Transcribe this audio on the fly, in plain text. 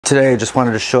today I just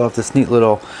wanted to show off this neat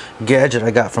little gadget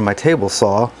I got from my table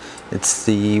saw. It's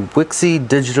the Wixey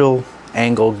digital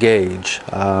angle gauge.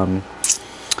 I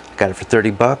got it for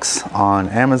 30 bucks on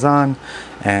Amazon,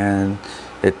 and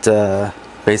it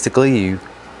basically you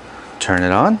turn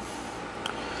it on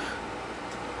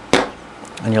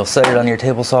and you'll set it on your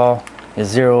table saw, you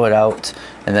zero it out,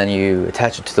 and then you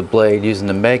attach it to the blade using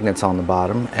the magnets on the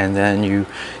bottom, and then you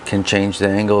can change the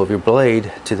angle of your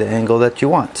blade to the angle that you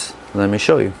want. Let me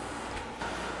show you.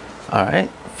 Alright,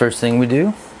 first thing we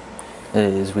do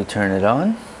is we turn it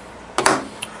on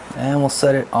and we'll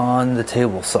set it on the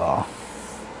table saw.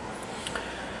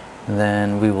 And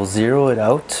then we will zero it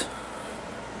out.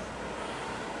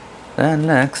 Then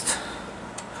next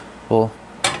we'll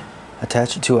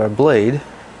attach it to our blade.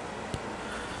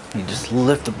 You just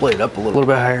lift the blade up a little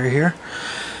bit higher here,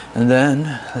 and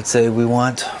then let's say we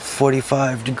want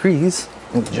 45 degrees,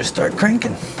 we can just start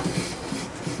cranking.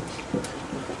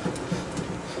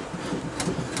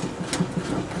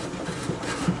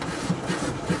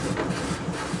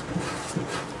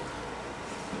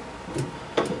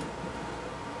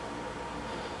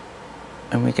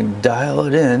 And we can dial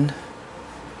it in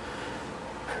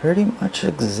pretty much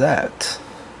exact.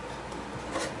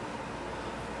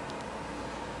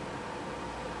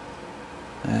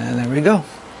 And there we go.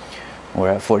 We're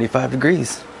at 45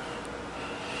 degrees.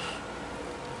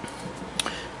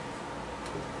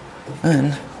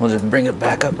 And we'll just bring it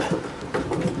back up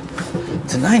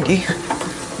to 90.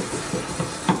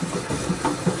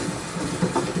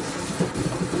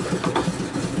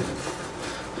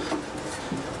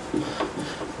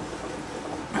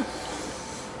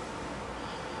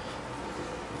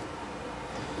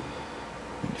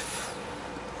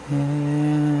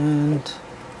 And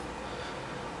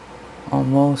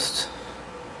almost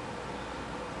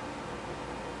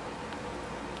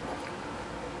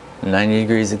 90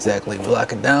 degrees exactly.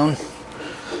 Lock it down.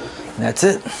 That's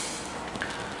it.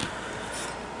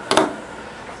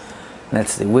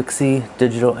 That's the Wixey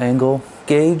digital angle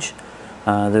gauge.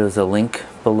 There's a link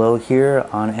below here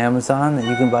on Amazon that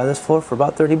you can buy this for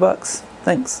about 30 bucks.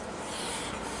 Thanks.